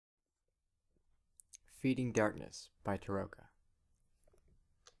Feeding Darkness by Taroka.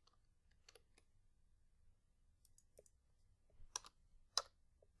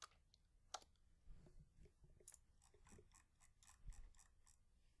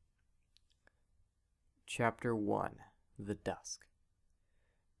 Chapter 1. The Dusk.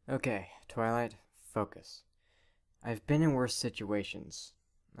 Okay, Twilight, focus. I've been in worse situations,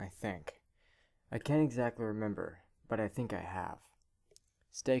 I think. I can't exactly remember, but I think I have.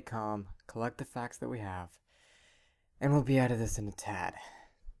 Stay calm, collect the facts that we have, and we'll be out of this in a tad.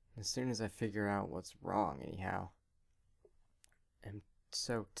 As soon as I figure out what's wrong, anyhow. I'm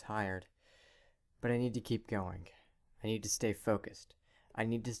so tired, but I need to keep going. I need to stay focused. I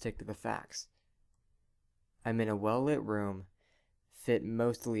need to stick to the facts. I'm in a well-lit room, fit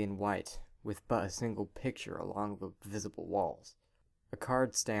mostly in white, with but a single picture along the visible walls. A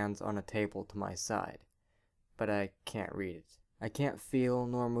card stands on a table to my side, but I can't read it. I can't feel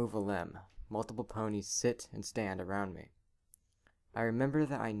nor move a limb. Multiple ponies sit and stand around me. I remember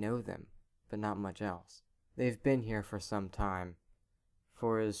that I know them, but not much else. They've been here for some time,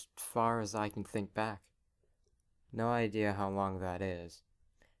 for as far as I can think back. No idea how long that is.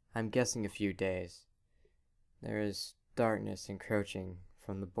 I'm guessing a few days. There is darkness encroaching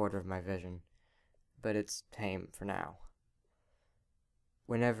from the border of my vision, but it's tame for now.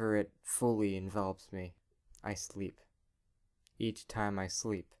 Whenever it fully envelops me, I sleep. Each time I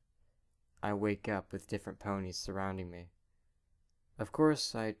sleep, I wake up with different ponies surrounding me. Of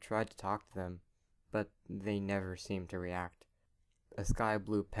course, I tried to talk to them, but they never seemed to react. A sky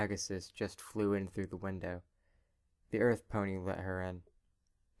blue Pegasus just flew in through the window. The Earth pony let her in.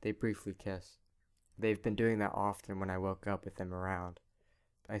 They briefly kiss. They've been doing that often when I woke up with them around.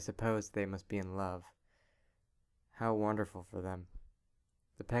 I suppose they must be in love. How wonderful for them.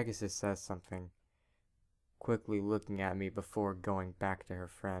 The Pegasus says something, quickly looking at me before going back to her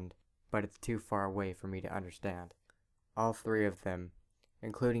friend, but it's too far away for me to understand. All three of them,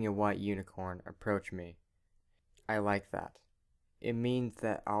 including a white unicorn, approach me. I like that. It means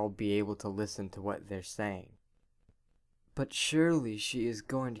that I'll be able to listen to what they're saying. But surely she is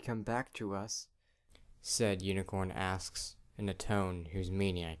going to come back to us, said Unicorn asks, in a tone whose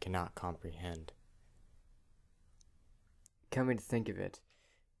meaning I cannot comprehend. Coming to think of it,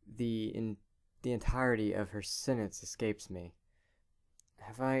 the entirety of her sentence escapes me.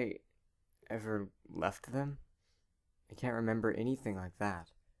 Have I ever left them? I can't remember anything like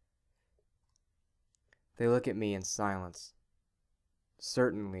that. They look at me in silence.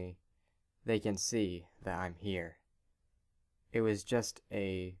 Certainly, they can see that I'm here. It was just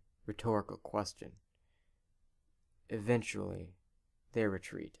a rhetorical question. Eventually, they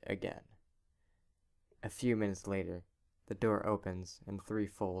retreat again. A few minutes later, the door opens and 3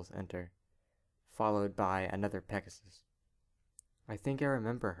 foals enter, followed by another Pegasus. I think I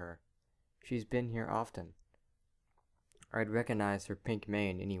remember her. She's been here often. I'd recognize her pink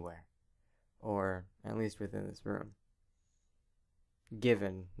mane anywhere, or at least within this room,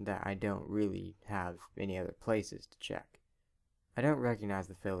 given that I don't really have any other places to check. I don't recognize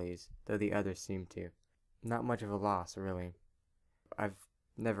the fillies, though the others seem to. Not much of a loss, really. I've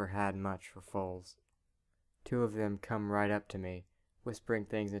never had much for foals. 2 of them come right up to me, whispering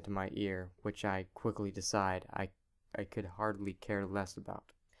things into my ear, which I quickly decide I could hardly care less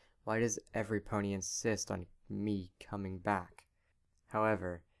about. Why does every pony insist on me coming back?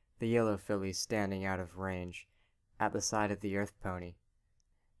 However, the yellow filly's standing out of range, at the side of the Earth pony.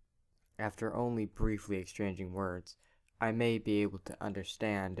 After only briefly exchanging words, I may be able to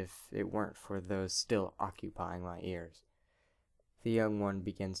understand if it weren't for those still occupying my ears. The young one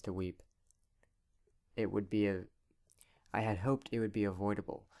begins to weep. I had hoped it would be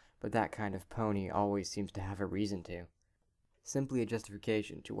avoidable, but that kind of pony always seems to have a reason to. Simply a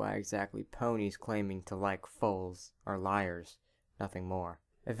justification to why exactly ponies claiming to like foals are liars, nothing more.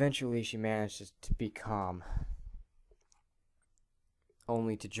 Eventually she manages to be calm,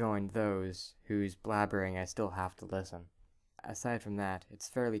 only to join those whose blabbering I still have to listen. Aside from that, it's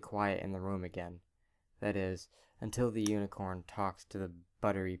fairly quiet in the room again. That is, until the unicorn talks to the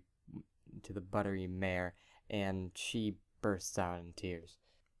buttery mare, and she bursts out in tears.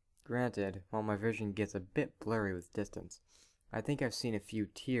 Granted, while my vision gets a bit blurry with distance, I think I've seen a few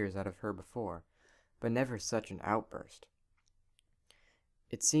tears out of her before, but never such an outburst.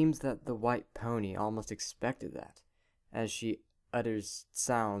 It seems that the white pony almost expected that, as she utters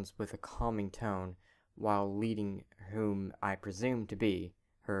sounds with a calming tone while leading whom I presume to be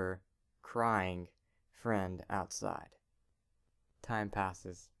her crying friend outside. Time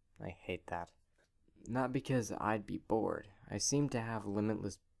passes. I hate that. Not because I'd be bored. I seem to have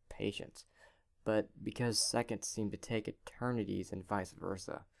limitless patience, but because seconds seem to take eternities and vice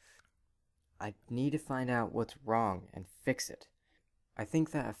versa. I need to find out what's wrong and fix it. I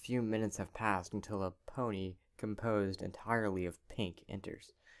think that a few minutes have passed until a pony composed entirely of pink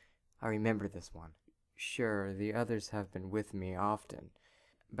enters. I remember this one. Sure, the others have been with me often,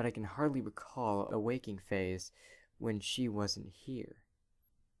 but I can hardly recall a waking phase when she wasn't here.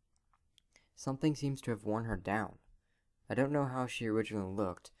 Something seems to have worn her down. I don't know how she originally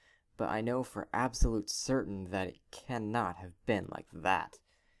looked, but I know for absolute certain that it cannot have been like that.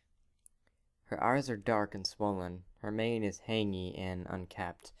 Her eyes are dark and swollen, her mane is hangy and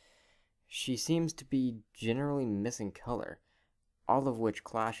unkempt. She seems to be generally missing color, all of which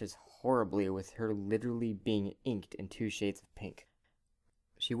clashes horribly with her literally being inked in 2 shades of pink.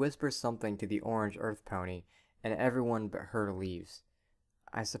 She whispers something to the orange earth pony, and everyone but her leaves.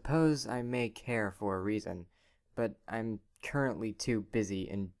 I suppose I may care for a reason, but I'm currently too busy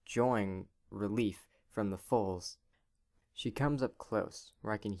enjoying relief from the foals. She comes up close,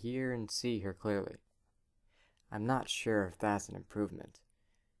 where I can hear and see her clearly. I'm not sure if that's an improvement.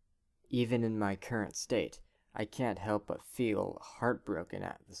 Even in my current state, I can't help but feel heartbroken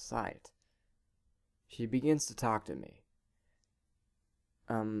at the sight. She begins to talk to me.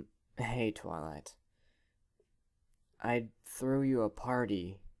 Hey, Twilight. I'd throw you a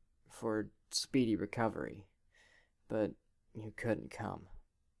party for speedy recovery, but you couldn't come.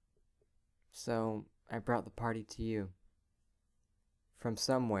 So I brought the party to you. From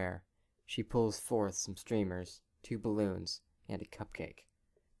somewhere, she pulls forth some streamers, 2 balloons, and a cupcake.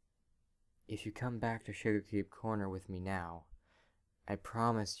 If you come back to Sugarcube Corner with me now, I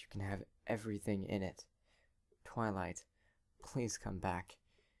promise you can have everything in it. Twilight, please come back.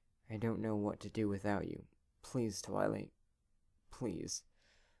 I don't know what to do without you. Please, Twilight. Please.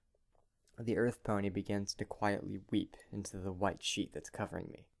 The earth pony begins to quietly weep into the white sheet that's covering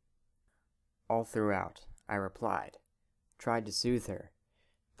me. All throughout, I replied, tried to soothe her,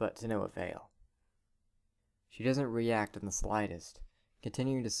 but to no avail. She doesn't react in the slightest,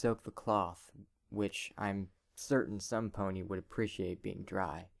 continuing to soak the cloth, which I'm certain some pony would appreciate being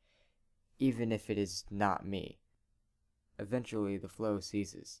dry, even if it is not me. Eventually the flow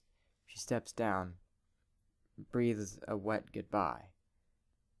ceases. She steps down, breathes a wet goodbye,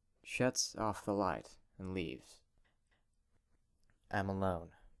 shuts off the light, and leaves. I'm alone.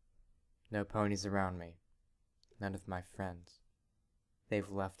 No ponies around me. None of my friends. They've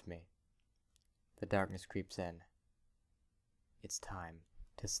left me. The darkness creeps in. It's time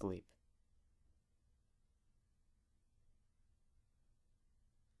to sleep.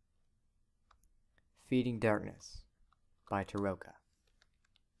 Feeding Darkness by Taroka.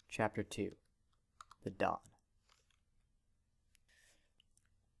 Chapter 2. The Dawn.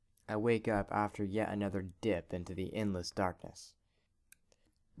 I wake up after yet another dip into the endless darkness.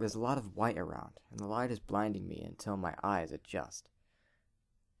 There's a lot of white around, and the light is blinding me until my eyes adjust.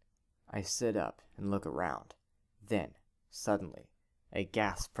 I sit up and look around. Then, suddenly, a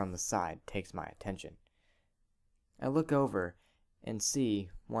gasp from the side takes my attention. I look over and see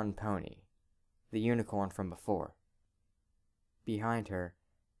one pony, the unicorn from before. Behind her,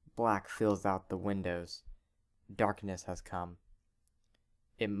 black fills out the windows. Darkness has come.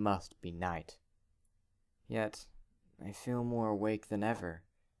 It must be night. Yet, I feel more awake than ever.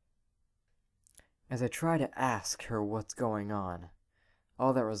 As I try to ask her what's going on,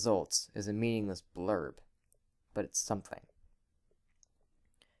 all that results is a meaningless blurb, but it's something.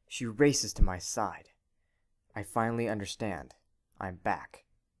 She races to my side. I finally understand. I'm back.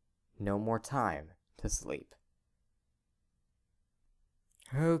 No more time to sleep.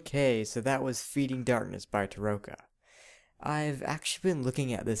 Okay, so that was Feeding Darkness by Taroka. I've actually been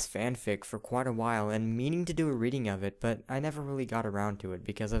looking at this fanfic for quite a while and meaning to do a reading of it, but I never really got around to it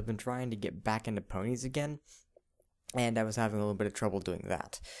because I've been trying to get back into ponies again, and I was having a little bit of trouble doing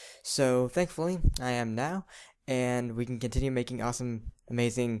that. So, thankfully, I am now, and we can continue making awesome,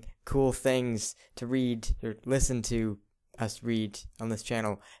 amazing, cool things to read or listen to us read on this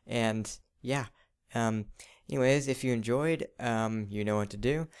channel. And yeah, anyways, if you enjoyed, you know what to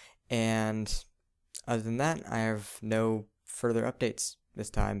do. And other than that, I have no further updates this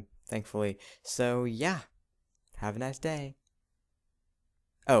time, thankfully. So yeah, have a nice day.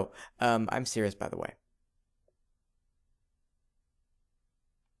 Oh, I'm serious, by the way.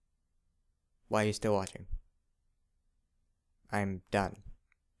 Why are you still watching? I'm done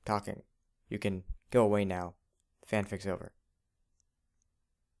talking. You can go away now. The fanfic's over.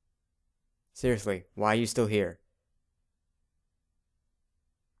 Seriously, why are you still here?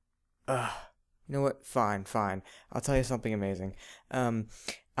 Ugh. You know what? Fine. I'll tell you something amazing.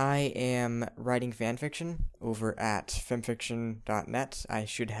 I am writing fanfiction over at fanfiction.net. I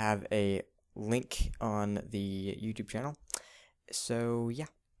should have a link on the YouTube channel. So, yeah.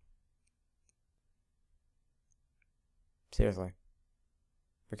 Seriously.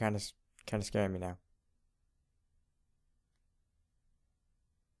 You're kind of scaring me now.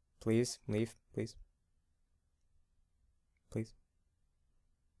 Please, leave, please. Please.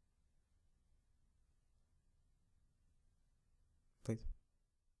 Please.